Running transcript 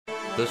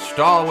the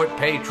stalwart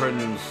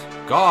patrons,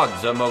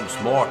 gods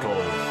amongst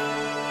mortals.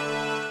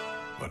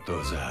 But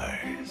those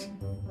eyes,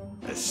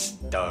 the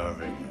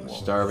starving wolf.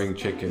 Starving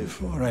chicken.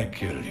 Before I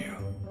kill you,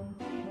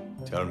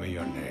 tell me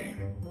your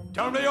name.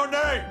 Tell me your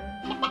name!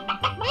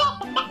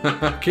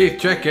 Keith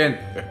Chicken.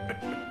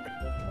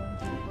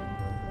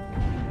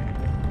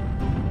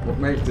 What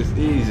makes this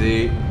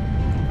easy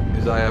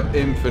is I have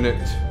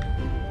infinite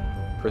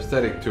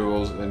prosthetic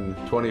tools and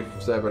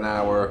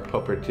 27-hour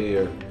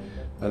puppeteer,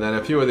 and then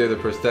a few of the other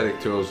prosthetic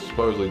tools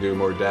supposedly do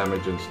more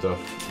damage and stuff.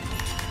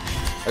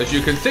 As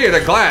you can see at a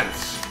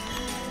glance,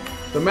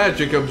 the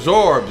magic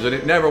absorbs and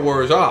it never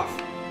wears off.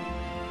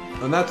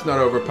 And that's not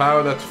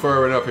overpowered, that's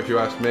fair enough if you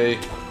ask me.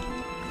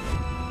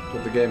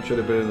 But the game should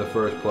have been in the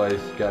first place,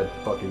 god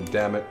fucking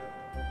damn it.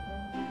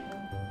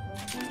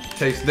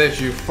 Taste this,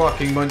 you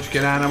fucking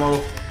munchkin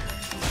animal.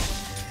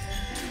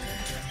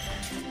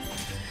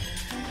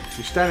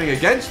 He's standing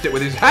against it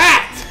with his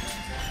hat!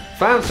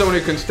 Found someone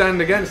who can stand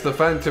against the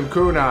phantom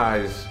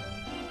kunais.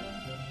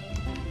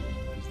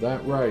 Is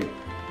that right?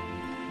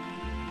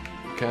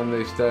 Can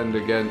they stand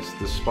against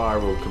the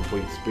spiral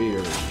complete spear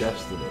of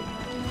destiny?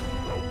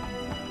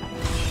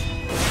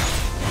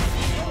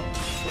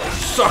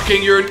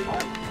 Sucking your...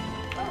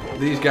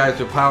 These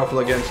guys are powerful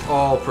against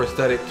all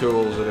prosthetic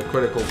tools at a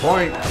critical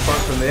point,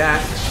 apart from the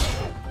axe.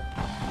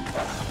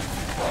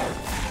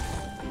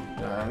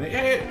 And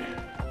it...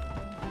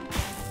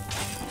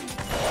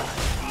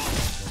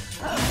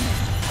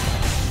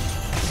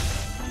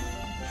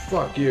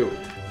 Fuck you.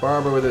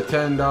 Barbara with a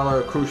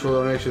 $10 crucial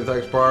donation.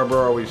 Thanks, Barbara.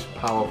 Always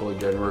powerful and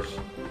generous.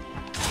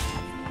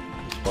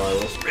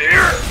 Spiral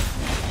spear!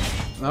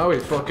 No,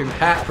 his fucking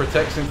hat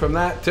protects him from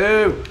that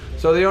too.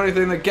 So the only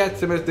thing that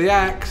gets him is the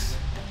axe.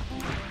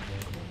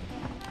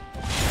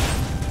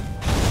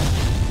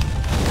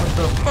 What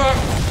the fuck?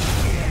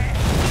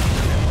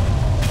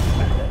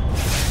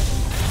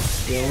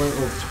 You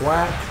little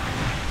twat.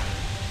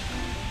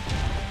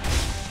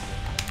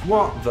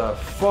 What the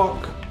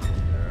fuck?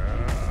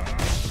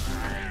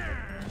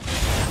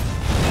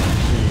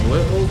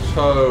 Little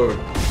toad.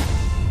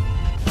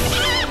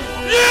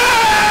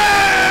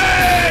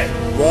 Yay!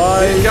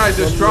 These guys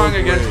are strong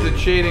against the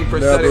cheating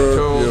prosthetic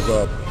tools. Give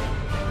up.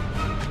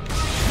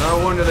 No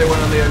wonder they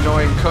went on the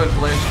annoying cunt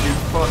list, you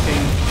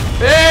fucking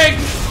pig!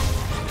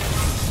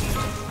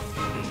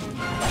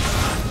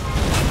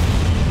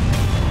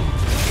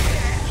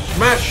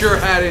 Smash your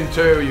hat in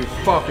two, you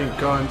fucking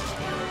cunt.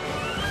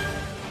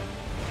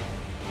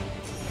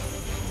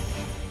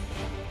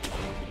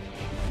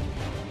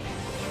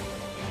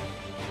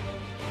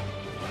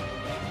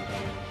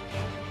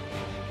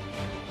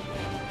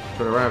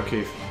 Turn around,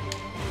 Keith.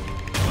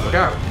 Look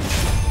out!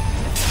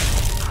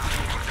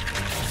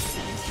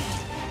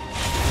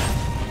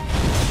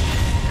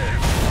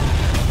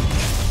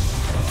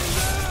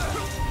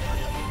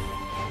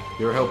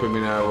 You're helping me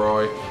now,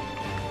 Roy.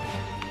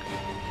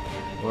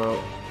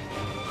 Well...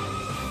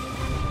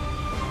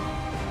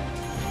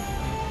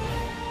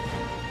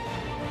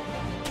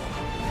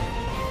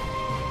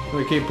 I'm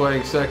gonna keep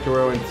playing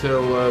Sekiro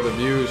until the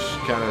views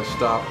kind of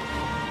stop.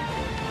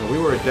 We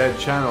were a dead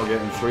channel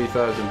getting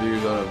 3,000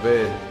 views on a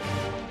vid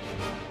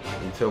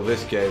until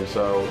this game,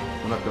 so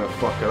I'm not going to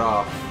fuck it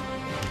off.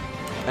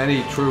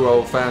 Any true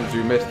old fans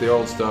who missed the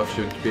old stuff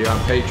should be on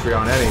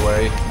Patreon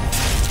anyway,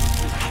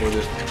 where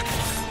there's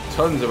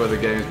tons of other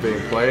games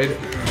being played.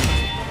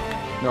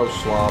 No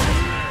slob.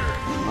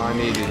 I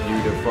needed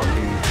you to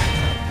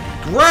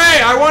fucking...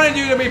 Great! I wanted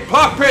you to be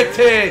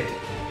puppeted!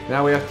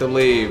 Now we have to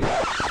leave.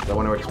 I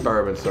want to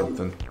experiment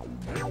something.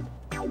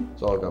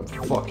 It's all gone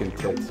fucking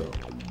tits up.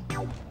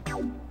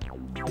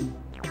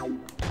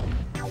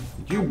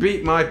 Did you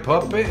beat my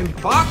puppet?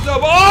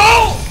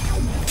 Impossible!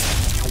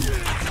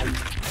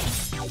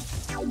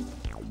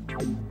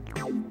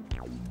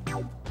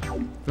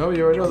 No,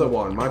 you're another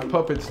one. My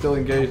puppet's still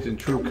engaged in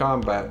true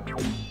combat.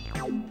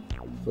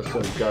 For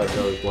some god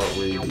knows what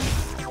reason.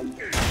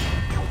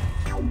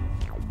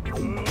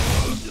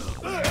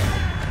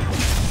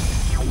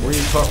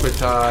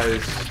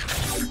 Repuppetize.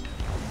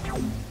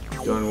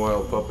 Done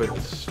well,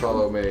 puppets.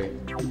 Follow me.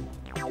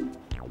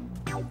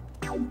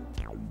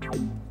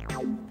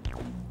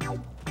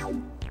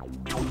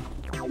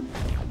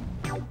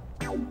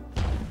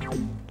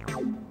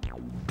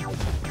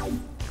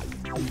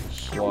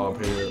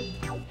 Slob here.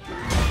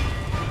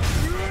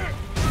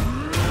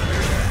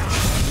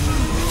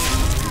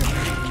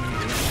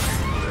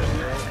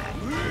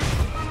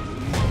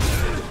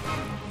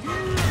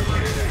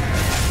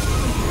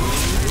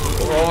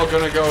 We're all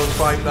gonna go and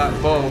fight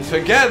that bull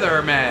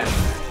together, man!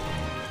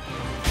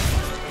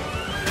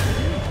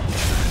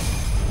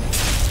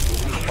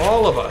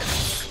 All of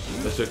us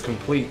as a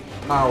complete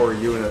power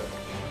unit.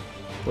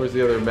 Where's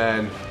the other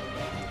man?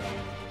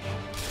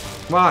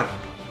 Come on!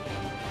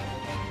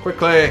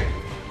 Quickly!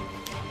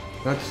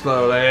 Not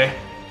slowly.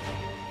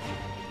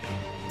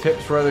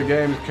 Tips for other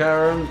games,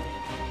 Karen?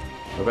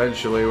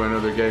 Eventually, when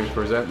other games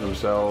present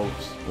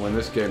themselves, when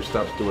this game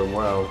stops doing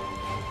well.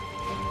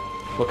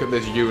 Look at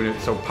this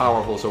unit, so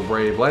powerful, so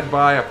brave, led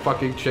by a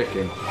fucking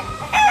chicken.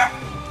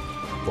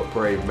 What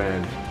brave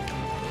men.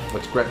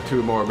 Let's grab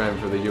 2 more men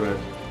for the unit.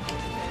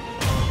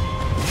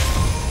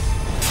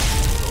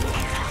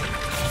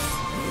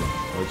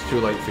 Oh, it's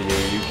too late for you.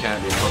 You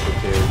can't be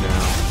puppeteered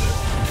now.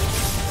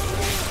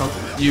 Come,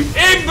 you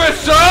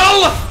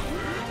imbecile!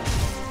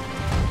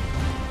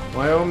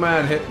 My own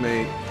man hit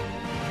me.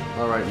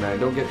 Alright, man.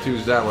 Don't get too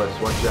zealous.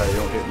 Watch out. You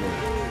don't hit me.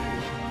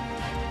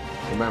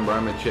 Remember,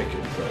 I'm a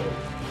chicken, so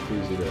it's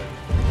easy to...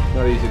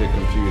 Not easy to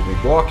confuse me.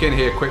 Walk in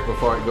here quick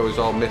before it goes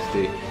all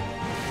misty.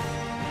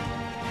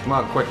 Come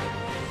on, quick.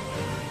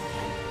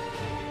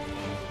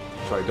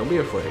 Sorry, don't be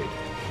afraid.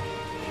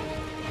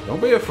 Don't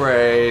be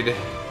afraid.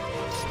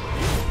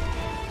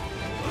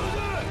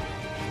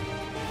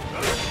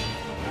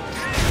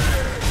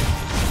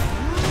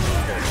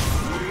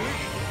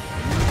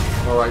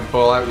 Alright,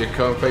 pull out. You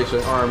come face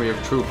an army of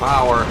true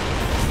power.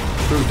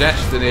 True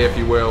destiny, if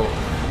you will.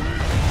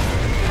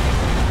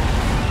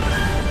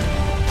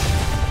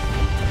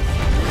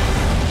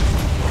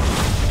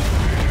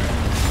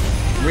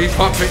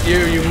 Re-puppet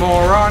you, you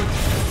moron!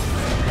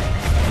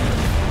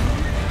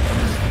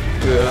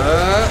 Feel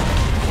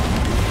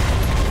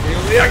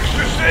the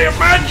ecstasy of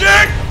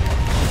magic!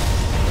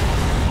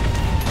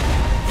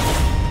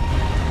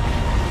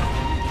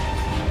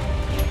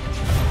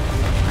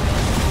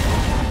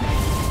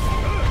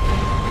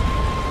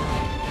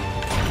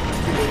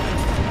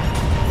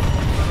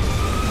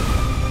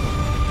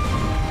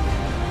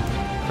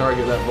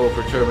 Target that vote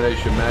for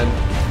termination, man.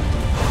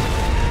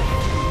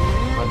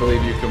 I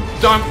believe you can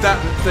dunk that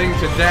thing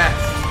to death.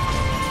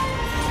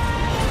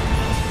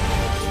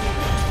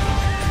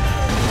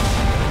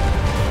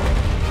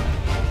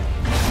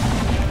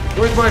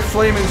 Where's my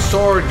flaming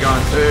sword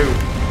gone to?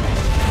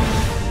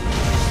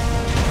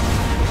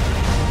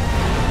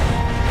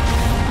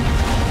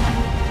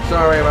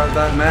 Sorry about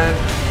that, man.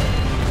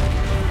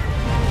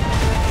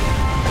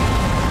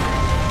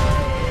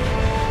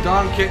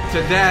 Dunk it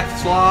to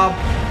death, slob.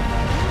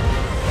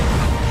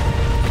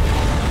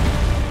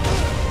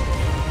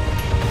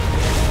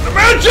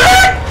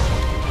 Magic!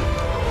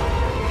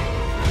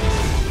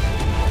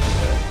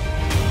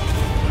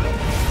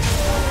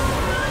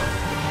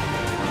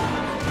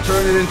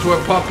 Turn it into a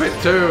puppet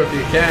too if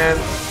you can.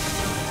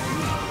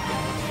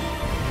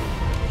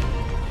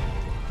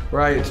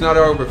 Right, it's not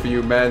over for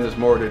you men, there's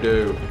more to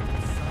do.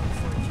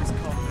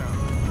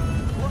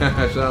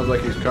 Sounds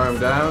like he's calmed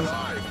down.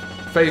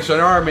 Face an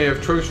army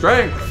of true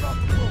strength.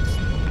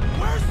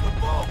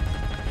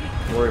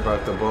 Don't worry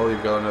about the bull,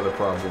 you've got another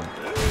problem.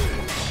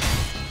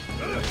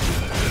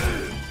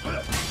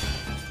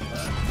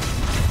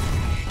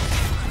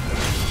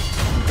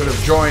 Could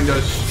have joined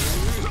us.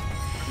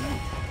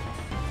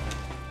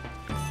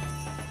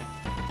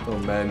 Oh,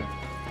 men.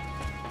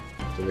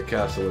 To the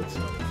castle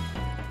itself.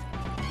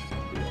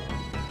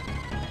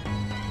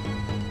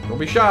 Don't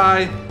be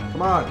shy.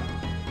 Come on.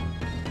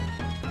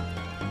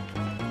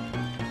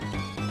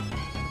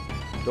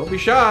 Don't be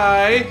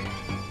shy.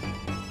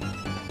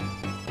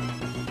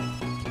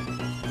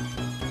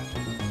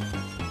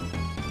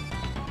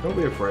 Don't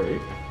be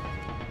afraid.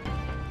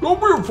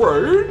 Don't be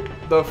afraid.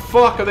 The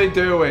fuck are they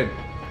doing?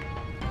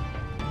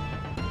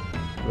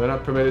 They're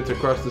not permitted to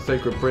cross the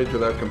sacred bridge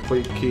without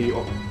complete key.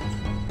 Oh.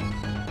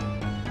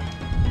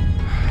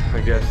 I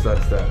guess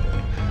that's that.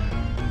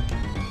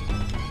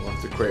 We'll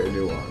have to create a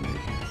new army.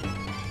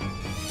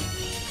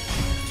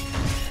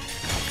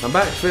 I'm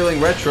back feeling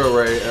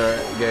retro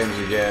games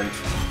again,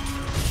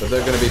 but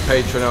they're going to be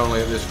patron only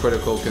at this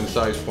critical,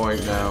 concise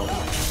point now.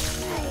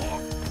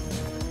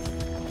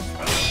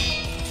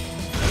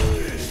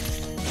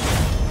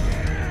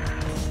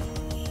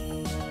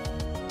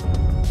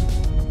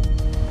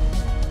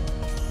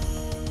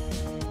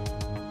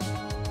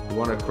 We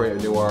want to create a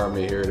new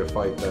army here to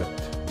fight that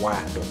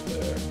whack up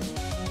there.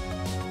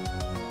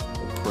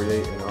 We'll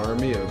create an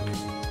army of...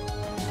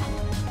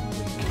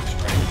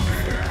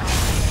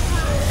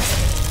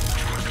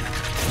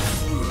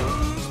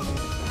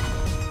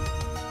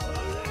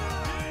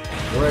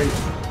 Wait,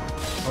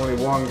 only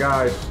one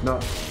guy's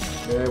not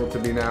been able to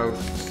be now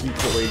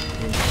secretly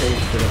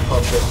encased in a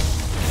puppet.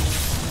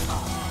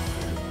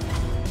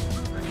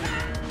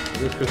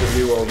 Just because of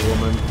you, old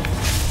woman.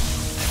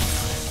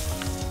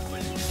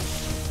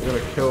 You're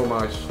gonna kill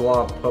my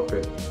slob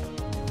puppet.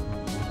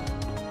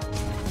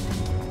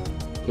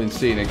 Been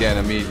seen again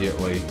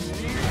immediately.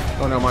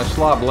 Oh no, my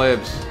slob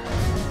lives.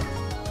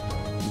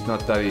 He's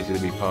not that easy to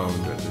be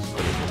pwned at this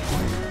critical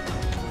point.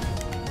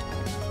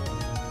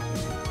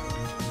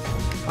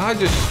 I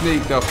just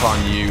sneaked up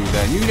on you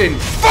then. You didn't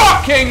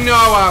fucking know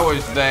I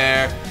was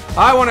there.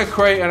 I want to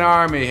create an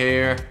army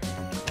here.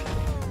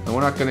 And we're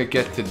not gonna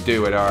get to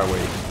do it, are we?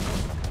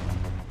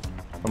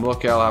 I'm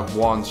lucky I'll have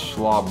one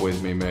slob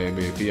with me,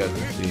 maybe, if he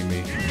hasn't seen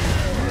me.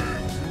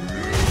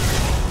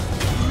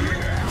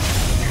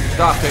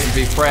 Stop it and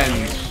be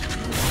friends.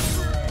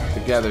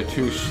 Together,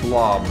 2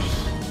 slobs.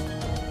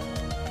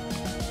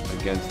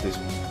 Against this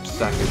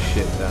sack of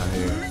shit down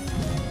here.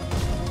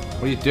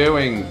 What are you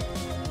doing?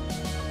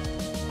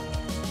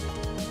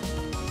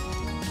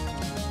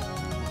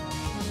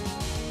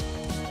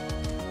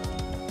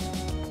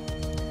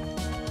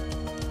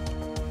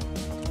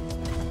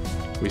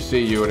 We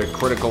see you at a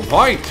critical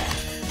point.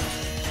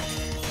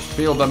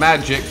 Feel the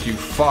magic, you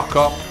fuck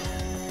up.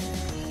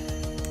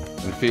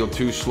 And feel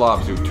two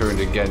slobs who've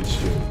turned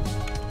against you.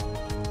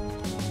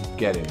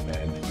 Get him,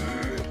 man.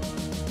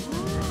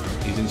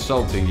 He's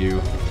insulting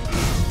you.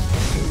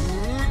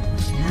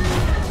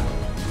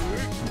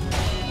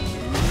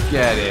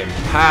 Get him.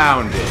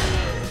 Pound it.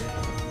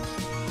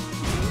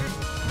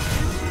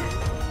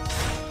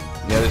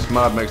 Yeah, this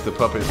mod makes the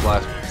puppets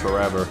last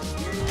forever.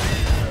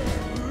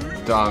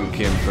 Donk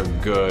him for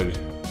good.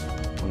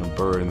 I want to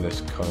burn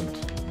this cunt.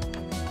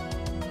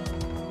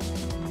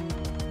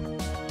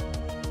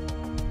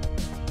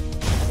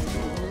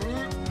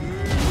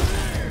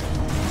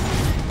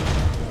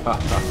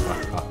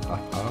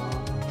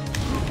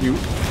 You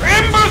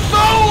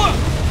imbecile!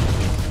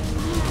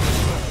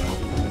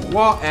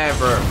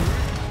 Whatever.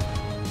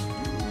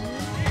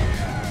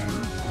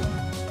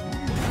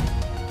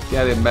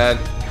 Get him, man.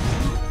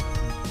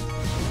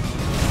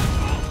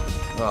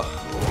 Ugh.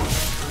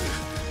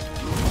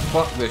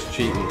 Fuck this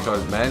cheating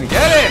cunt, man.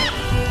 Get him!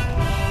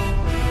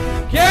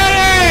 Get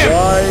him!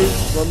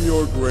 Rise from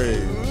your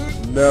grave.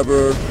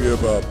 Never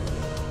give up.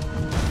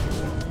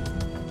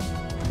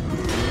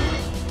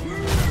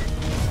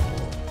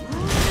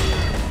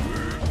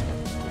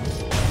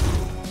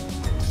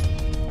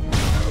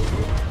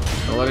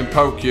 Don't let him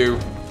poke you.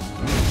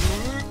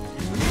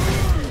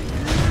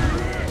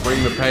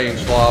 Bring the pain,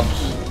 slobs.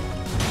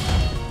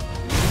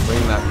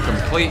 Bring that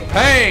complete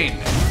pain!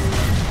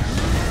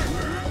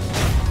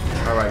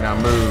 Alright, now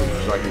move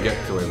so I can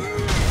get to him.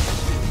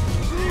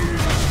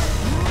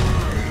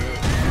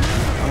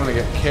 I'm gonna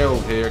get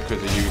killed here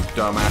because of you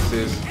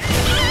dumbasses.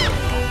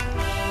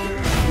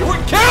 You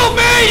would kill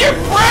me, you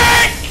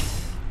prick!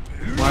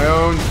 My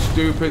own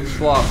stupid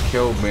slop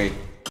killed me.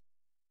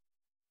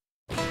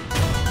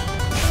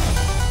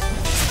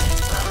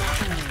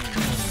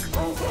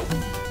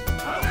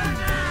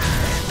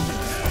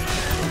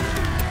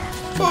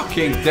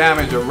 Fucking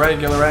damage a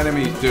regular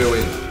enemy's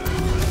doing.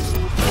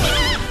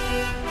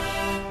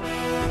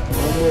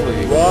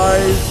 Holy.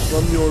 Rise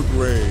from your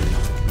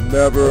grave.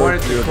 Never I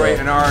wanted to give create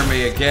up. an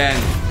army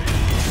again.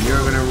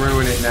 You're gonna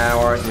ruin it now,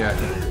 aren't you?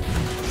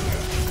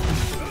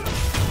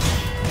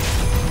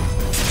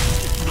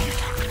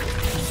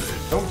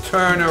 Don't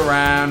turn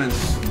around and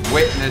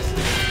witness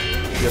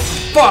you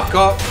fuck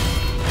up.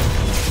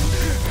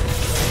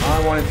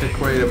 I wanted to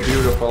create a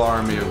beautiful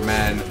army of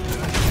men.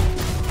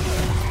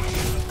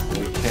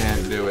 We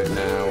can't do it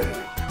now.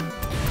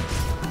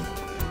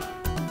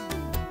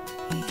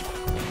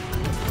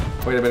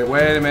 Wait a minute,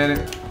 wait a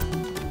minute.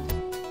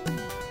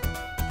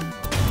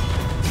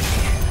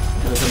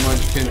 There's a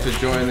munchkin to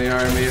join the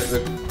army at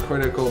the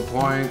critical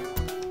point.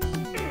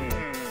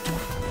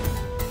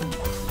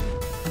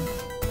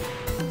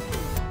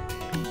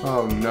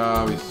 Oh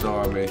no, he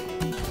saw me.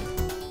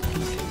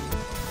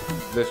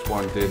 This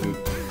one didn't.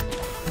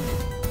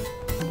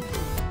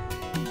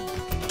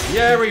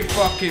 Yeah, he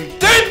fucking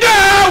did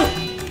now!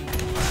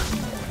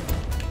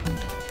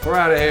 We're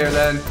out of here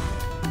then.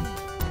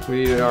 We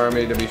need an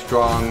army to be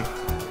strong.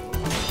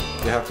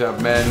 You have to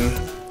have men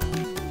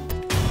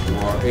who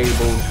are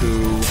able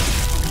to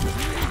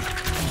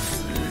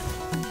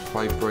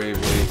fight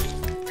bravely.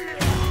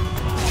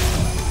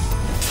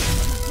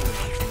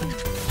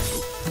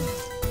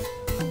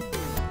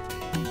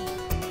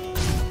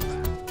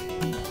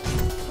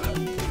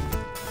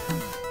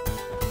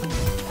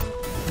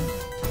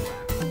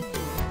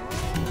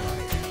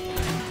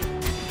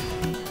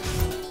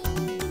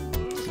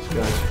 This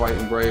guy's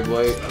fighting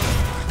bravely.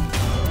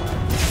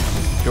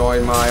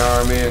 Join my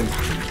army and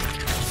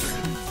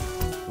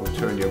we'll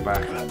turn your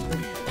back on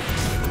me.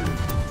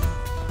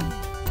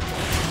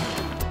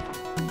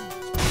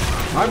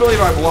 I believe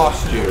I've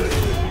lost you.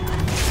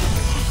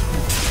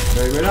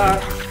 Maybe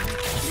not.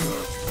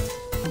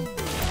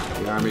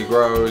 The army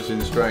grows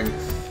in strength,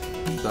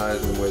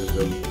 size, and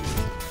wisdom.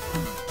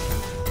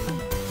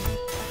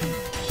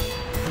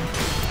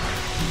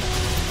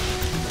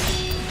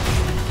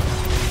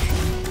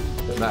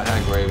 Get that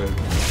hag raven.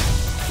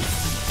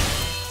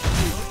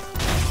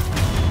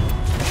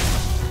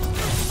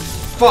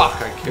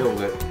 Fuck, I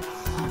killed it.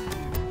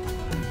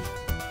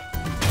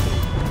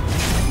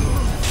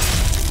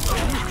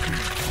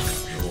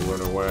 We'll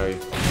run away.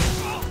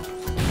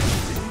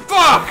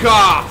 Fuck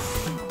off!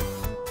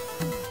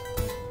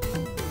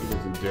 He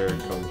doesn't dare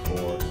come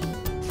forward.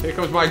 Here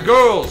comes my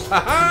ghouls!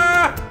 Ha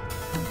ha!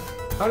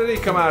 How did he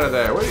come out of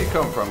there? Where did he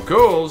come from?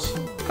 Ghouls?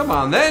 Come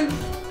on then!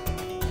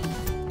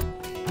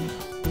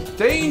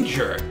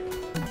 Danger!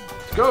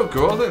 Let's go,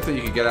 ghouls. I didn't think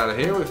you could get out of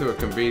here through a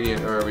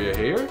convenient area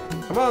here.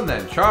 Come on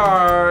then,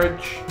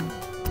 charge!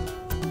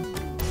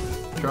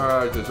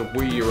 Charge, there's a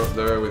weir up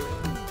there with...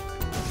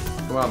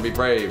 Come on, be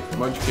brave.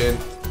 Munchkin.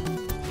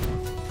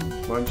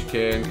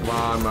 Munchkin, come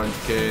on,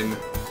 Munchkin.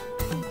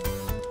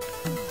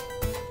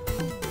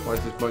 Why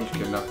is this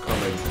Munchkin not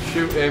coming?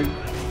 Shoot him!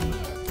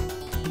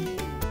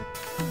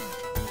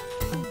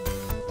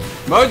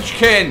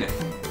 Munchkin!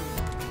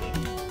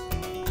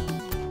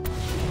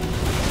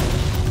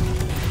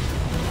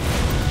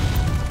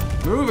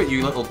 Move it,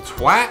 you little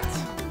twat!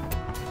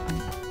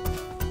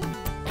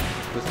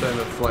 send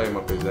a flame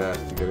up his ass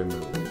to get him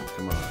moving.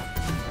 Come on.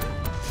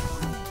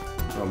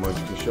 How much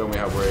you can show me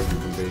how brave you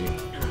can be.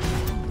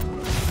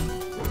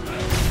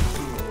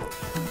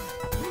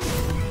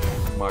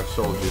 My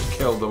soldiers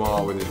killed them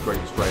all with his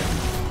great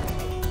strength.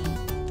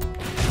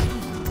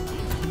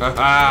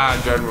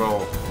 Haha,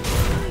 General!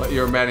 Let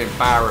your men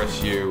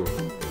embarrass you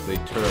as they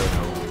turn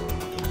on you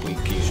with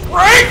complete key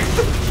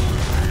strength!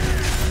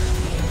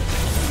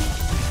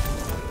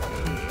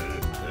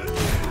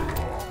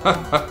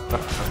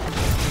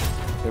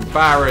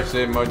 Embarrass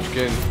him,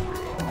 Munchkin.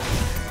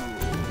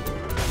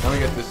 Now we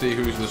get to see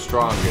who's the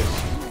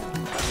strongest.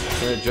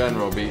 Can a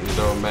general beat his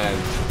own men?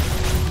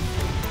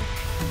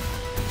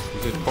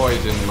 He's just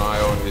poisoned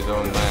his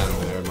own man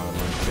there, my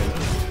Munchkin.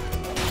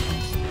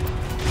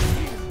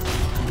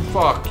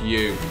 Fuck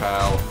you,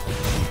 pal.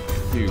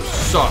 You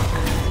suck.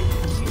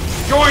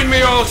 Join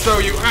me also,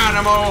 you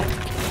animal!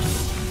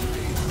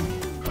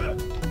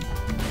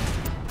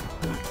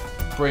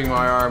 Bring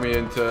my army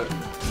into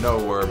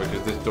nowhere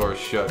because this door's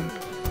shut.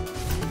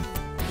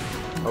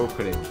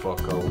 Open it,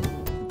 fucko.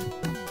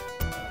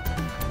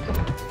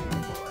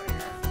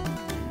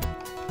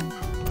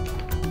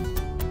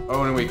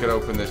 Only we could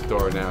open this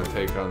door now and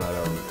take on that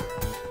army.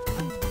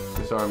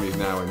 This army is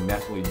now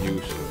netly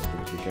useless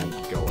because we can't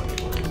go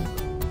anywhere.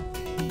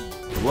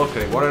 Look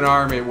at it, what an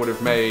army it would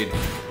have made.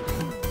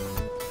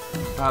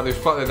 Ah,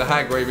 there's the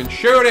Hag Raven.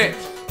 Shoot it!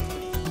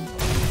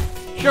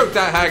 Shoot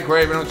that Hag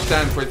Raven, don't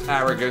stand for its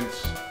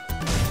arrogance.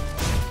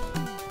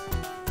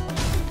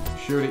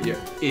 Shoot it, you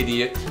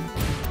idiot.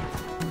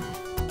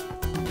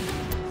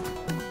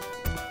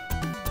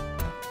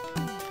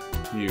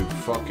 You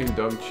fucking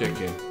dumb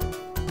chicken.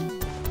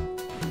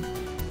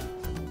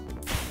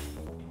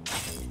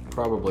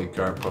 Probably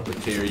can't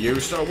puppeteer you,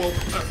 so we'll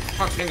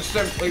fucking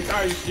simply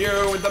dice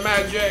you with the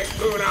magic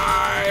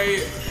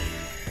kunai!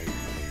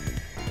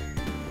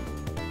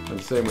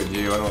 And same with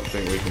you, I don't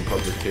think we can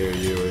puppeteer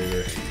you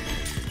either.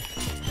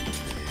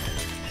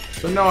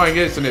 It's annoying,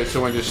 isn't it?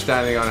 Someone just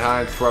standing on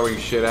high and throwing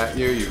shit at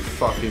you, you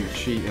fucking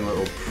cheating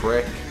little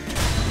prick.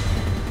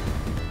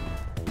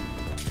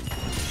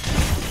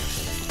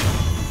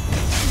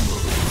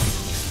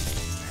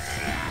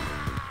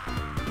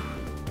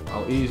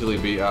 I'll easily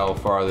beat Al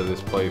farther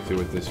this playthrough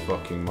with this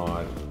fucking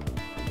mod.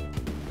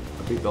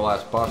 I beat the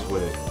last boss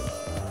with it.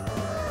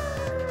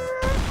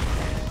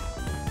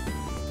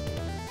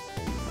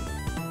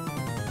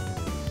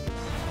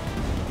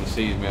 He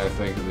sees me, I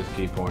think, at this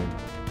key point.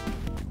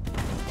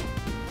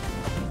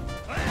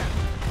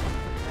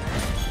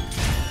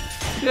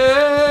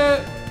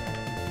 Yeah!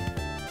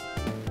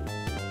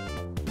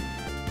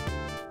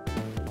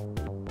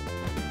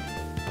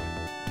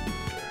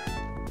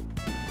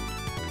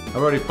 I've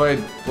already played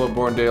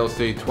Bloodborne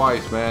DLC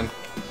twice, man.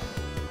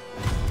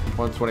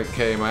 Once when it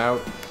came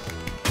out.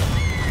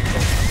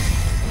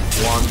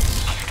 Once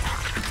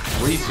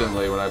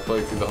recently when I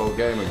played through the whole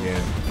game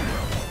again.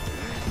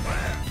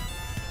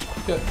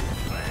 Good.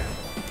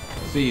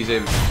 Seize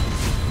him.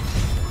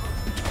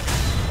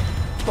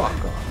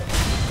 Fuck off.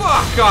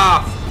 Fuck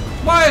off!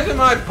 Why isn't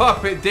my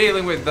puppet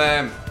dealing with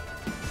them?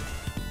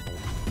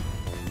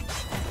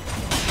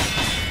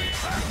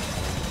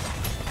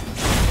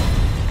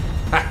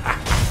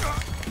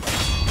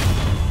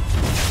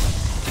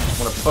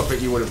 What a puppet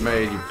you would have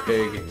made, you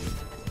pig.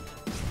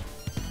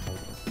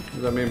 What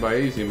does that mean by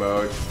easy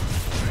mode?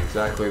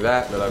 Exactly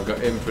that I've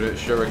got infinite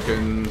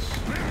shurikens.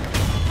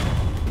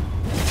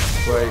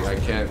 Wait, I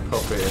can't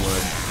puppet him when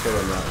I kill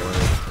him that way.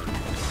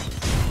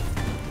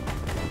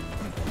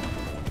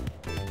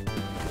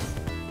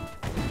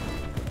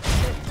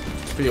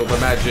 Feel the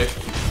magic.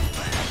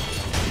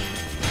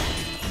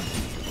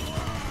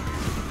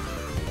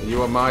 Are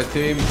you on my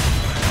team?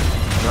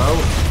 No?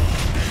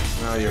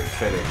 Now you're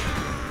finished.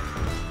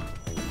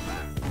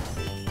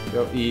 See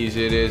how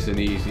easy it is in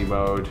easy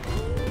mode.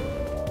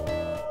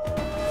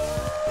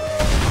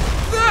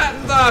 What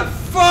the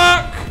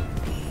fuck?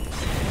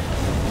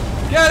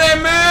 Get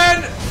him,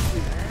 man!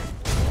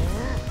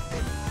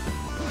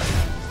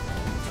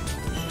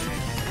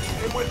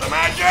 Hit him with the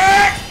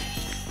magic!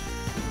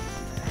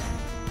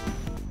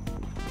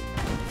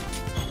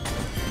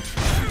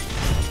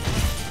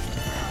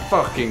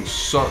 Fucking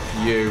suck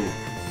you.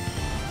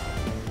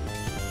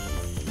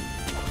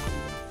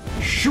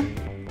 Shoot.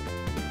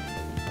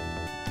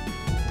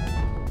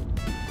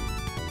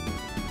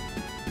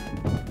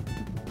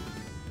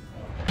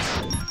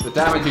 The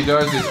damage he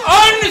does is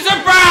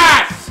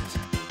unsurpassed!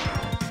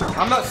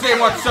 I'm not seeing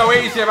what's so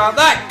easy about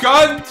that,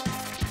 cunt!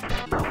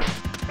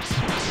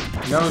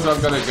 He knows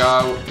I'm gonna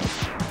go.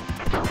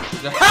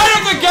 He's ahead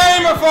of the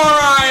game before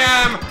I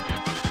am!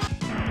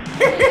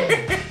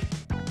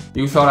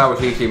 You thought I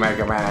was easy,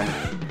 Mega Man.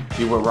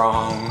 You were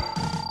wrong.